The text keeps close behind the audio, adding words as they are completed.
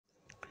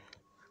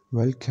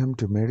Welcome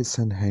to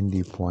Medicine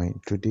Handy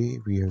Point. Today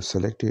we have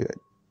selected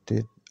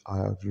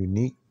a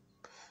unique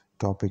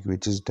topic,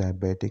 which is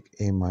diabetic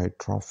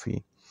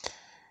amyotrophy.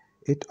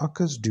 It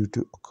occurs due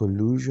to a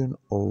collision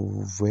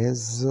of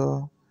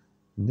vasa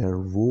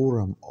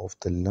nervorum of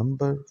the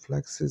lumbar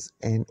plexus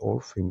and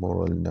or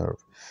femoral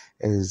nerve.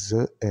 As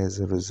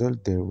a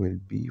result, there will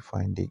be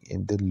finding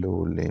in the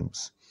lower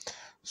limbs.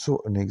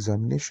 So, in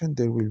examination,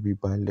 there will be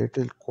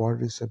bilateral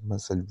quadricep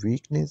muscle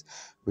weakness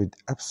with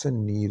absent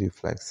knee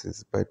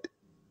reflexes, but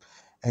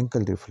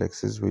ankle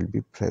reflexes will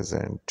be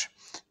present.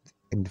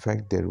 In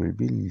fact, there will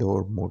be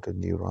lower motor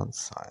neuron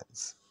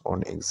signs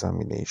on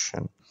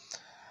examination.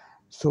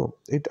 So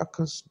it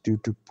occurs due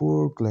to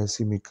poor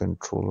glycemic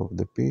control of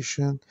the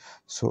patient.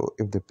 So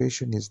if the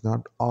patient is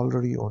not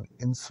already on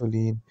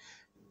insulin,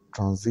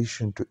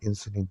 transition to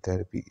insulin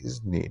therapy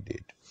is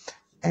needed.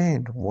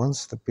 And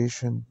once the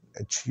patient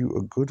achieve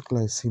a good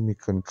glycemic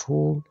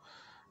control,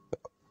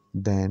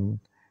 then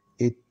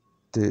it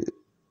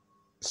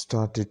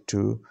started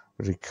to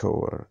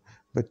recover.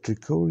 But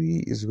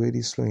recovery is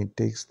very slow. It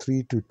takes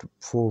 3 to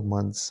 4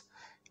 months,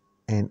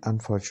 and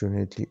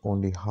unfortunately,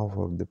 only half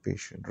of the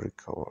patient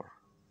recover.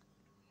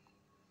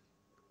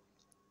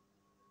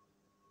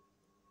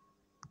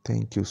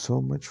 Thank you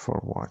so much for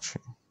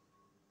watching.